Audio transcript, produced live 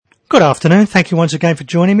Good afternoon. Thank you once again for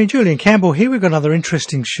joining me. Julian Campbell here. We've got another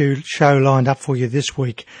interesting show lined up for you this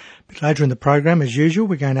week. A bit later in the program, as usual,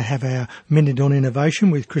 we're going to have our Minute on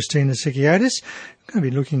Innovation with Christina Sikiotis. We're going to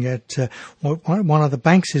be looking at what one of the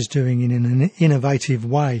banks is doing in an innovative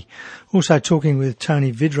way. Also talking with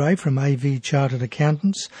Tony Vidray from AV Chartered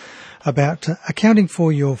Accountants about accounting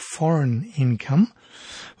for your foreign income.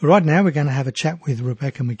 But right now we're going to have a chat with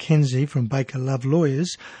Rebecca McKenzie from Baker Love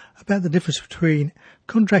Lawyers about the difference between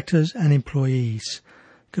contractors and employees.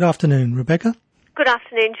 Good afternoon, Rebecca. Good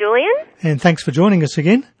afternoon, Julian. And thanks for joining us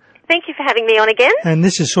again. Thank you for having me on again. And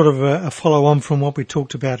this is sort of a follow-on from what we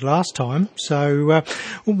talked about last time. So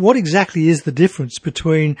what exactly is the difference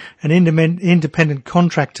between an independent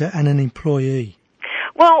contractor and an employee?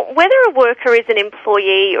 Well, whether a worker is an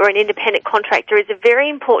employee or an independent contractor is a very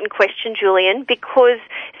important question, Julian, because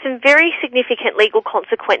some very significant legal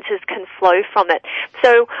consequences can flow from it.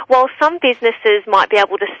 So while some businesses might be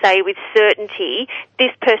able to say with certainty,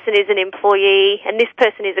 this person is an employee and this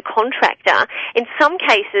person is a contractor, in some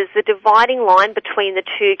cases the dividing line between the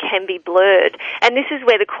two can be blurred. And this is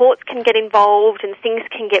where the courts can get involved and things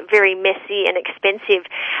can get very messy and expensive.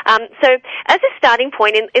 So as a starting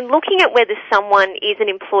point, in looking at whether someone is an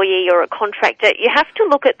employee or a contractor, you have to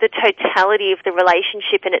look at the totality of the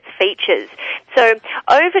relationship and its features. So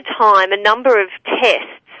over time, a number of tests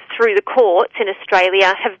through the courts in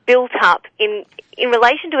Australia have built up in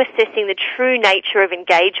relation to assessing the true nature of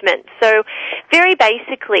engagement. So very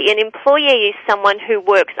basically, an employee is someone who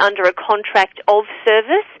works under a contract of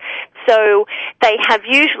service. So they have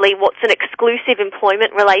usually what's an exclusive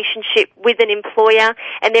employment relationship with an employer,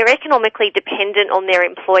 and they're economically dependent on their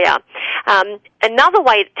employer. Another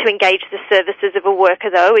way to engage the services of a worker,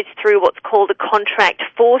 though, is through what's called a contract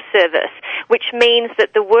for service, which means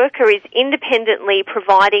that the worker is independently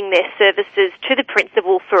providing their services to the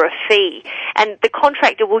principal for a fee, and the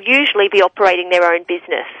contractor will usually be operating their own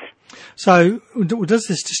business. So does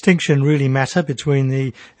this distinction really matter between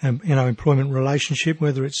the employment relationship,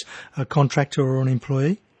 whether it's a contractor or an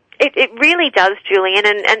employee? It really does, Julian,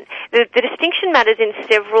 and the distinction matters in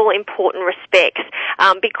several important respects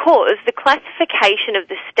because the classification of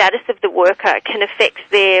the status of the worker can affect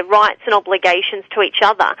their rights and obligations to each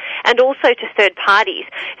other and also to third parties.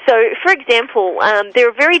 So, for example, there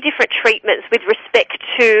are very different treatments with respect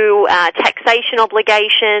to taxation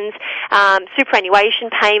obligations,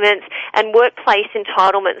 superannuation payments, and workplace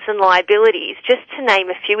entitlements and liabilities, just to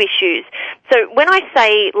name a few issues. So when I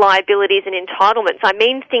say liabilities and entitlements, I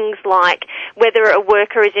mean things like whether a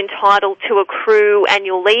worker is entitled to accrue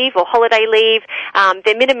annual leave or holiday leave,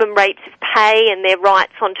 their minimum rates of pay and their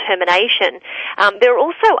rights on termination. There are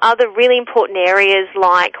also other really important areas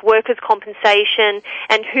like workers' compensation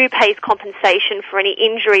and who pays compensation for any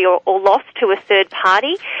injury or loss to a third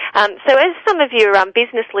party. So as some of your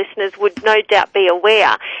business listeners would no doubt be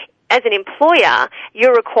aware, as an employer,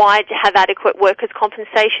 you're required to have adequate workers'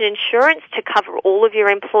 compensation insurance to cover all of your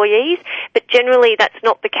employees, but generally that's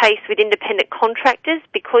not the case with independent contractors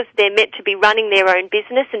because they're meant to be running their own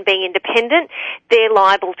business and being independent. They're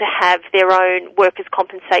liable to have their own workers'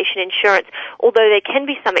 compensation insurance, although there can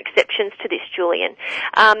be some exceptions to this, Julian.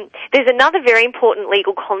 There's another very important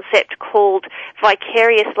legal concept called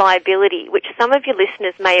vicarious liability, which some of your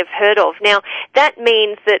listeners may have heard of. Now, that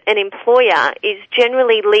means that an employer is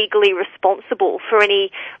generally legally responsible for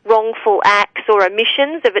any wrongful acts or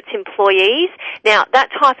omissions of its employees. Now, that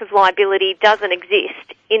type of liability doesn't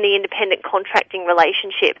exist in the independent contracting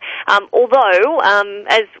relationship. Although,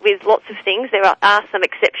 as with lots of things, there are some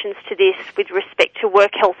exceptions to this with respect to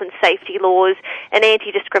work health and safety laws and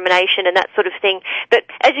anti-discrimination and that sort of thing. But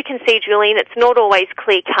as you can see, Julian, it's not always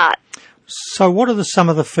clear-cut. So what are some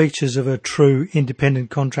of the features of a true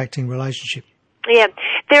independent contracting relationship? Yeah,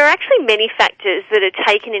 there are actually many factors that are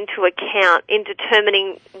taken into account in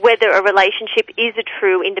determining whether a relationship is a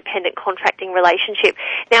true independent contracting relationship.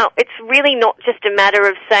 Now, it's really not just a matter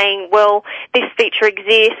of saying, well, this feature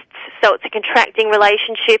exists, so it's a contracting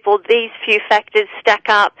relationship, or these few factors stack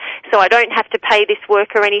up, so I don't have to pay this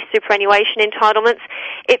worker any superannuation entitlements.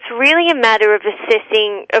 It's really a matter of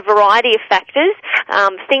assessing a variety of factors,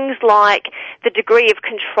 things like the degree of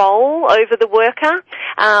control over the worker,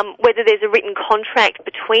 whether there's a written contract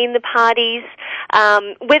between the parties,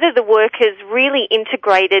 whether the workers really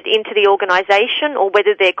integrated into the organisation or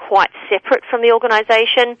whether they're quite separate from the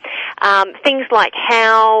organisation, things like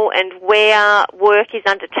how and where work is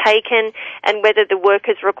undertaken and whether the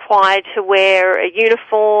workers are required to wear a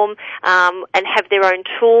uniform and have their own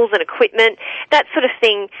tools and equipment. That sort of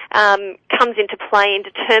thing comes into play in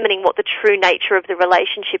determining what the true nature of the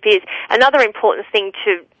relationship is. Another important thing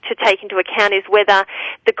to take into account is whether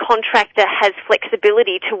the contractor has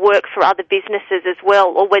flexibility to work for other businesses as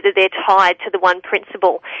well, or whether they're tied to the one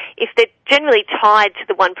principal. If they're generally tied to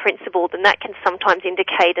the one principal, then that can sometimes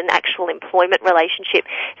indicate an actual employment relationship.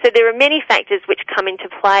 So there are many factors which come into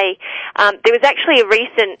play. There was actually a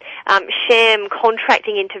recent sham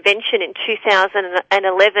contracting intervention in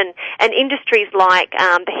 2011, and industries like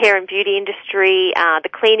the hair and beauty industry,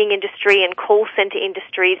 the cleaning industry and call centre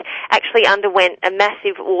industries actually underwent a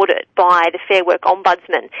massive audit by the Fair Work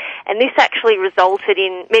Ombudsman, and this actually resulted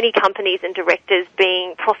in many companies and directors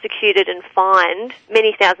being prosecuted and fined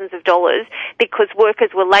many thousands of dollars because workers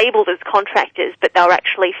were labelled as contractors but they were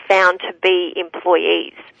actually found to be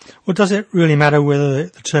employees. Well, does it really matter whether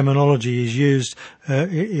the terminology is used?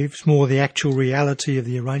 It's more the actual reality of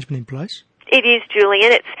the arrangement in place? It is,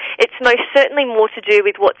 Julian. It's most certainly more to do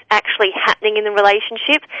with what's actually happening in the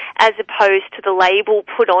relationship as opposed to the label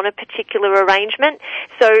put on a particular arrangement.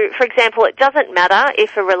 So, for example, it doesn't matter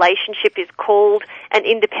if a relationship is called an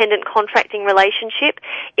independent contracting relationship.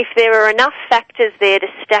 If there are enough factors there to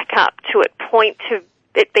stack up to it point to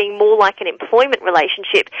it being more like an employment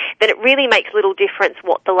relationship, then it really makes little difference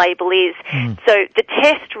what the label is. So the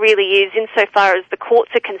test really is, insofar as the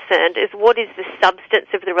courts are concerned, is what is the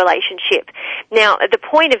substance of the relationship. Now, the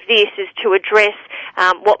point of this is to address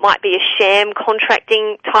what might be a sham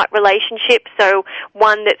contracting type relationship, so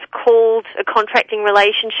one that's called a contracting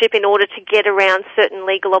relationship in order to get around certain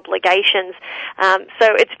legal obligations.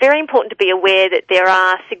 So it's very important to be aware that there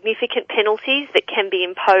are significant penalties that can be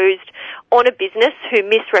imposed on a business who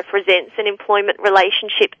misrepresents an employment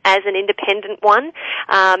relationship as an independent one.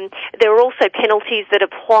 There are also penalties that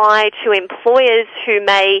apply to employers who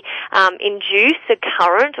may induce a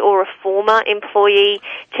current or a former employee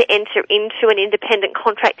to enter into an independent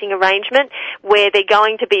contracting arrangement where they're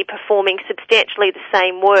going to be performing substantially the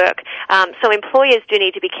same work. So employers do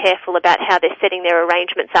need to be careful about how they're setting their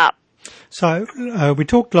arrangements up. So we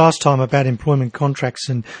talked last time about employment contracts,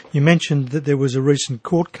 and you mentioned that there was a recent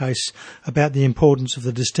court case about the importance of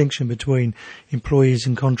the distinction between employees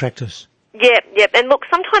and contractors. Yep. And look,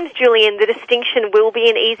 sometimes, Julian, the distinction will be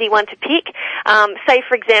an easy one to pick. Say,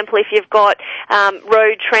 for example, if you've got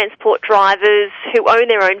road transport drivers who own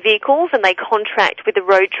their own vehicles and they contract with a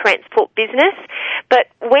road transport business. But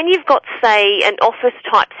when you've got, say, an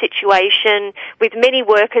office-type situation with many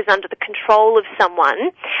workers under the control of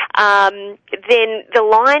someone, then the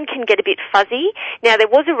line can get a bit fuzzy. Now, there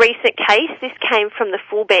was a recent case. This came from the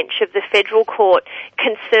full bench of the federal court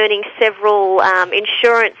concerning several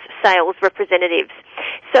insurance sales representatives.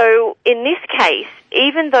 So in this case,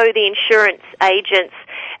 even though the insurance agents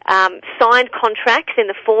signed contracts in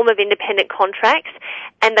the form of independent contracts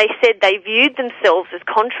and they said they viewed themselves as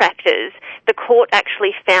contractors, the court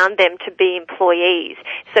actually found them to be employees.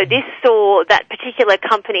 So this saw that particular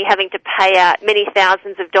company having to pay out many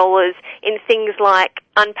thousands of dollars in things like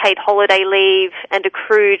unpaid holiday leave and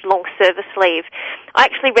accrued long service leave. I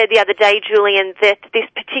actually read the other day, Julian, that this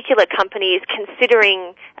particular company is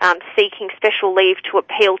considering seeking special leave to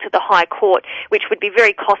appeal to the High Court, which would be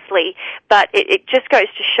very costly, but it just goes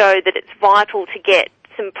to show that it's vital to get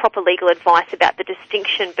some proper legal advice about the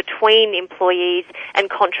distinction between employees and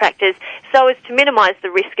contractors so as to minimise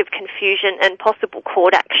the risk of confusion and possible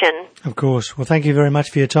court action. Of course. Well, thank you very much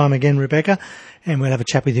for your time again, Rebecca, and we'll have a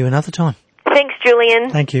chat with you another time. Thanks, Julian.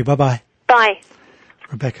 Thank you. Bye-bye. Bye.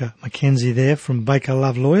 Rebecca McKenzie there from Baker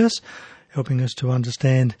Love Lawyers, helping us to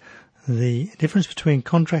understand the difference between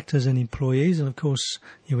contractors and employees. And, of course,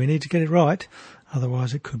 we need to get it right.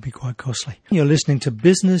 Otherwise, it could be quite costly. You're listening to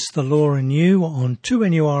Business, the Law and You on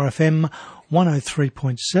 2NURFM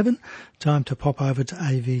 103.7. Time to pop over to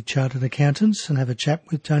AV Chartered Accountants and have a chat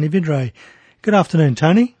with Tony Vidray. Good afternoon,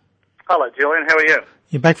 Tony. Hello, Julian. How are you?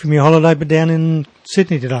 You're back from your holiday, but down in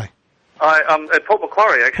Sydney today. I'm at Port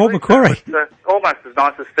Macquarie, actually. Port Macquarie. So it's almost as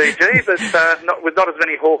nice as Fiji, but with not as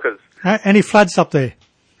many hawkers. Any floods up there?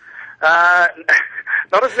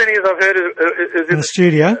 Not as many as I've heard as in the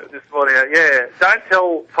studio this morning. Yeah. Don't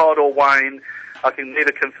tell Todd or Wayne. I can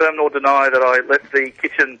neither confirm nor deny that I left the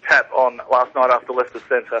kitchen tap on last night after Leicester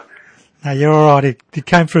Centre. No, you're all right. It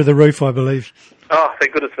came through the roof, I believe. Oh,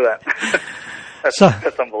 thank goodness for that.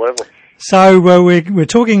 That's unbelievable. So we're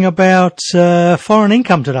talking about foreign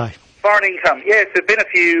income today. Foreign income. Yes, there've been a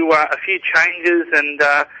few changes, and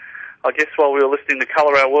I guess while we were listening to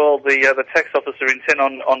Colour Our World, the tax office are intent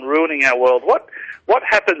on ruining our world. What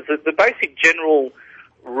happens? The basic general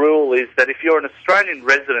rule is that if you're an Australian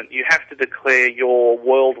resident, you have to declare your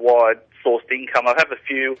worldwide sourced income. I have a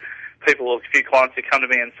few clients who come to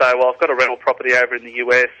me and say, well, I've got a rental property over in the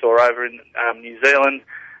US or over in New Zealand,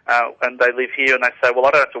 and they live here, and they say, well,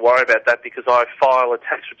 I don't have to worry about that because I file a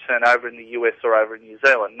tax return over in the US or over in New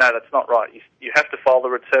Zealand. No, that's not right. You have to file the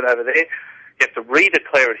return over there. You have to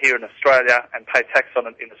redeclare it here in Australia and pay tax on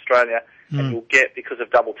it in Australia, and you'll get, because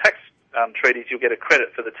of double tax treaties, you'll get a credit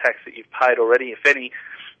for the tax that you've paid already, if any,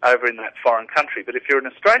 over in that foreign country. But if you're an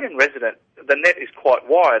Australian resident, the net is quite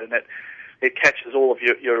wide, and it catches all of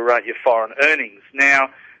your foreign earnings. Now,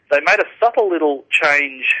 they made a subtle little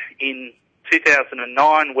change in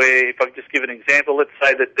 2009 where, if I could just give an example, let's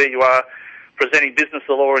say that there you are presenting business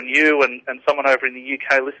law in you, and someone over in the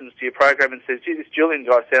UK listens to your program and says, gee, this Julian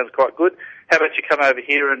guy sounds quite good. How about you come over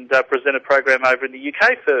here and present a program over in the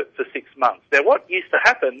UK for 6 months? Now, what used to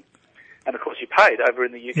happen, and of course you paid over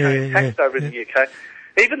in the UK, taxed over in the UK,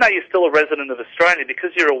 even though you're still a resident of Australia,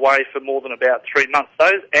 because you're away for more than about 3 months,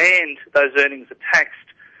 those earnings are taxed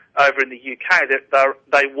over in the UK.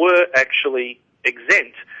 They were actually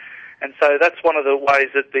exempt. And so that's one of the ways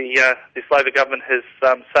that this Labor government has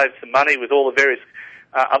saved some money with all the various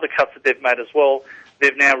other cuts that they've made as well.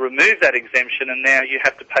 They've now removed that exemption, and now you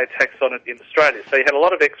have to pay tax on it in Australia. So you had a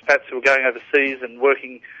lot of expats who were going overseas and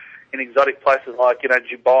working in exotic places like,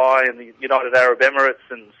 Dubai and the United Arab Emirates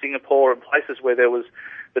and Singapore, and places where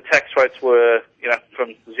the tax rates were,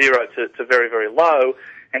 from zero to very, very low,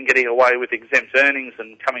 and getting away with exempt earnings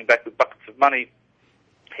and coming back with buckets of money.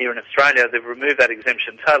 Here in Australia, they've removed that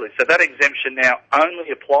exemption totally. So that exemption now only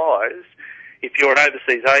applies if you're an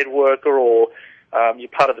overseas aid worker, or you're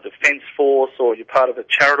part of a defence force, or you're part of a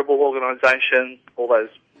charitable organisation, all those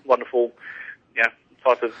wonderful,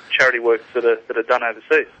 type of charity works that are done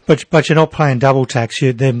overseas. But you're not paying double tax.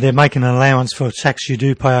 They're making an allowance for tax you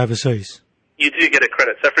do pay overseas. You do get a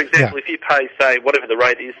credit. So, for example, if you pay, say, whatever the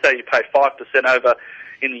rate is, say you pay 5% over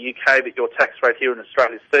in the UK, but your tax rate here in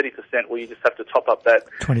Australia is 30%, well, you just have to top up that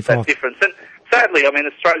difference. And sadly,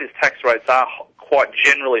 Australia's tax rates are quite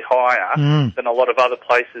generally higher than a lot of other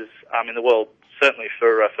places in the world. Certainly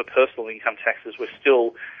for personal income taxes, we're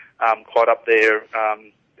still quite up there,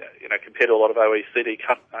 compared to a lot of OECD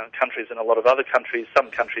countries and a lot of other countries.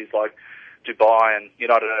 Some countries like Dubai and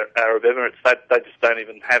United Arab Emirates, they just don't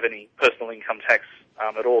even have any personal income tax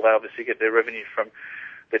at all. They obviously get their revenue from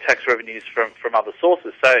their tax revenues from other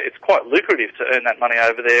sources. So it's quite lucrative to earn that money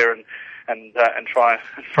over there and try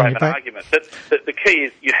and frame an argument. But the key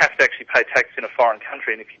is you have to actually pay tax in a foreign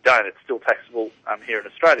country, and if you don't, it's still taxable here in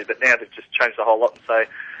Australia. But now they've just changed the whole lot and say,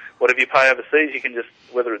 whatever you pay overseas, you can just,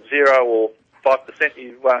 whether it's 0 or 5%,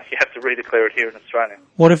 you have to redeclare it here in Australia.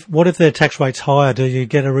 What if their tax rate's higher? Do you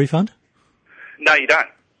get a refund? No, you don't.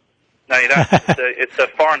 It's a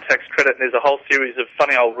foreign tax credit, and there's a whole series of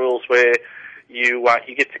funny old rules where you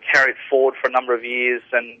get to carry it forward for a number of years,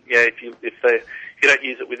 and if you don't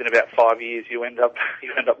use it within about 5 years, you end up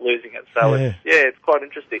losing it. So it's quite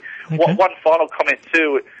interesting. Okay. One final comment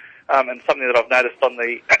too, and something that I've noticed on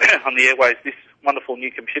the on the airways, this wonderful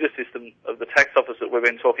new computer system of the tax office that we've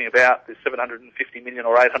been talking about, this 750 million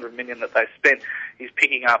or 800 million that they spent, is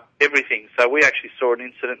picking up everything. So we actually saw an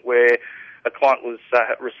incident where a client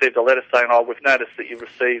received a letter saying, we've noticed that you've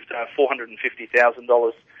received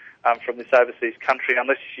 $450,000 from this overseas country.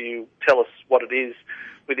 Unless you tell us what it is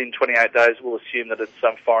within 28 days, we'll assume that it's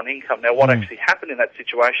some foreign income. Now, what actually happened in that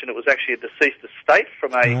situation, it was actually a deceased estate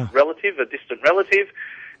from a relative, a distant relative.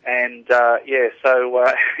 And, so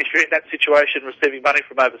if you're in that situation receiving money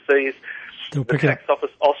from overseas, the tax office,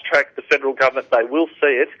 AUSTRAC, the federal government, they will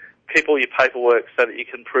see it. Keep all your paperwork so that you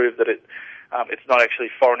can prove that it's not actually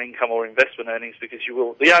foreign income or investment earnings, because you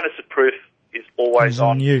will. The onus of proof is always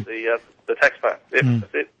on you, the taxpayer.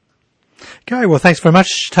 That's it. Okay, well, thanks very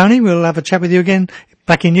much, Tony. We'll have a chat with you again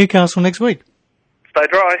back in Newcastle next week. Stay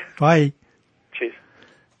dry. Bye. Cheers.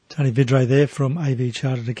 Tony Vidray there from AV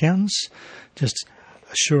Chartered Accountants, just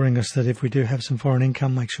assuring us that if we do have some foreign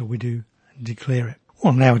income, make sure we do declare it.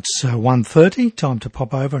 Well, now it's 1:30, time to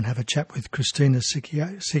pop over and have a chat with Christina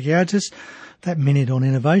Sikiotis, that Minute on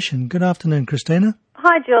Innovation. Good afternoon, Christina.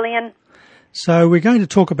 Hi, Julian. So we're going to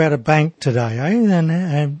talk about a bank today,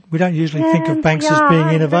 And we don't usually think of banks as being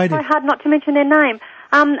innovative. It's very hard not to mention their name.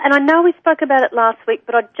 And I know we spoke about it last week,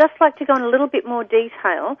 but I'd just like to go in a little bit more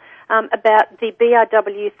detail about the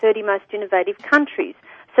BRW 30 Most Innovative Countries.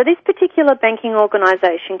 So this particular banking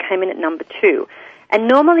organisation came in at number 2. And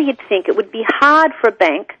normally you'd think it would be hard for a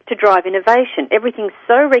bank to drive innovation. Everything's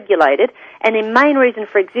so regulated, and their main reason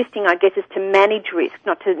for existing, I guess, is to manage risk,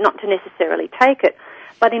 not to necessarily take it.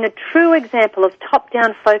 But in a true example of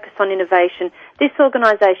top-down focus on innovation, this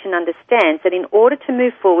organisation understands that in order to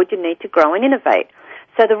move forward, you need to grow and innovate.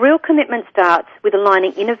 So the real commitment starts with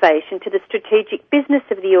aligning innovation to the strategic business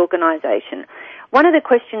of the organisation. One of the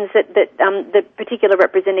questions that the particular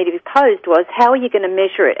representative posed was, how are you going to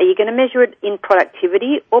measure it? Are you going to measure it in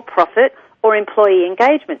productivity or profit or employee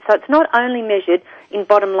engagement? So it's not only measured in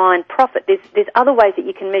bottom line profit. There's other ways that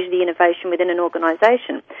you can measure the innovation within an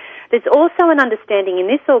organisation. There's also an understanding in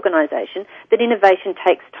this organisation that innovation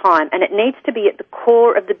takes time and it needs to be at the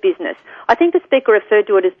core of the business. I think the speaker referred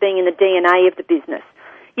to it as being in the DNA of the business.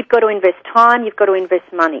 You've got to invest time, you've got to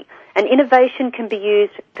invest money. And innovation can be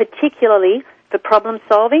used particularly for problem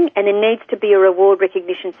solving, and there needs to be a reward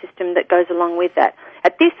recognition system that goes along with that.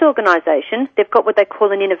 At this organisation, they've got what they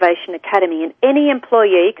call an innovation academy, and any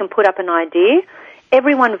employee can put up an idea,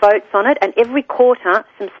 everyone votes on it, and every quarter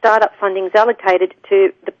some startup funding is allocated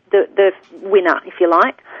to the winner, if you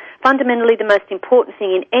like. Fundamentally, the most important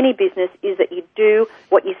thing in any business is that you do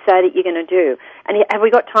what you say that you're going to do. And have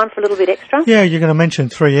we got time for a little bit extra? Yeah, you're going to mention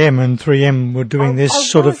 3M, and 3M were doing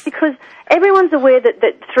this sort of... Because everyone's aware that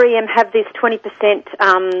 3M have this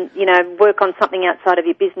 20%, work on something outside of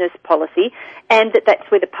your business policy, and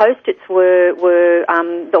that's where the Post-its were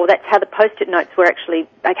or that's how the Post-it notes were actually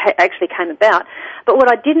came about. But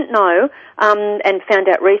what I didn't know, and found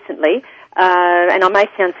out recently, and I may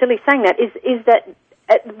sound silly saying that, is that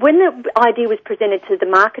when the idea was presented to the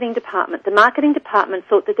marketing department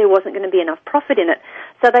thought that there wasn't going to be enough profit in it.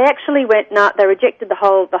 So they actually they rejected the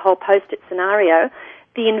whole Post-it scenario.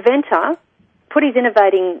 The inventor put his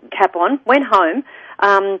innovating cap on, went home,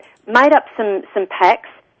 made up some packs,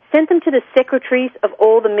 sent them to the secretaries of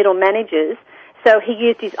all the middle managers. So he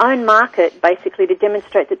used his own market basically to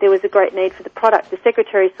demonstrate that there was a great need for the product. The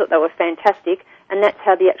secretaries thought they were fantastic, and that's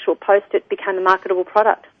how the actual Post-it became a marketable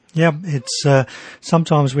product. Yeah, it's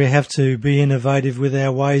sometimes we have to be innovative with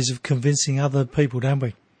our ways of convincing other people, don't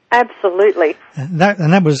we? Absolutely. And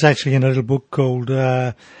that was actually in a little book called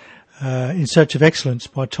In Search of Excellence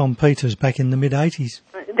by Tom Peters back in the mid-'80s.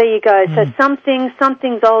 There you go. So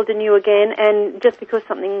something's old and new again, and just because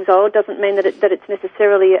something's old doesn't mean that it's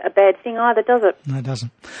necessarily a bad thing either, does it? No, it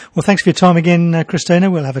doesn't. Well, thanks for your time again,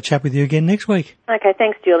 Christina. We'll have a chat with you again next week. Okay,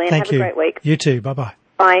 thanks, Julian. Have a great week. You too. Bye-bye.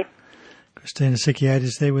 Bye. Christina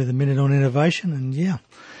Sikiotis there with a Minute on Innovation, and yeah,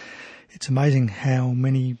 it's amazing how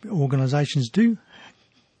many organisations do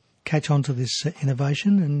catch on to this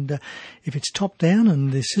innovation, and if it's top down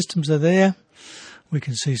and the systems are there, we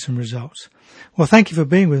can see some results. Well, thank you for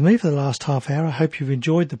being with me for the last half hour. I hope you've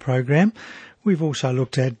enjoyed the program. We've also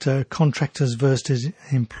looked at contractors versus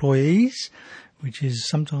employees, which is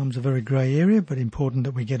sometimes a very grey area, but important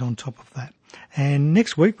that we get on top of that. And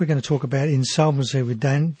next week we're going to talk about insolvency with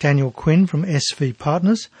Daniel Quinn from SV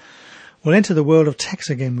Partners. We'll enter the world of tax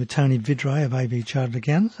again with Tony Vidray of AV Chartered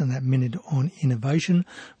Accountants, and that Minute on Innovation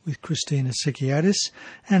with Christina Sikiotis,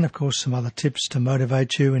 and of course some other tips to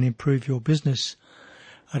motivate you and improve your business.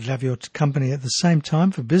 I'd love your company at the same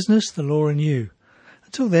time for business, the law and you.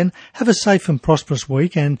 Until then, have a safe and prosperous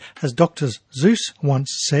week, and as Dr. Zeus once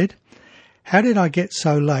said, how did I get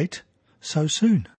so late so soon?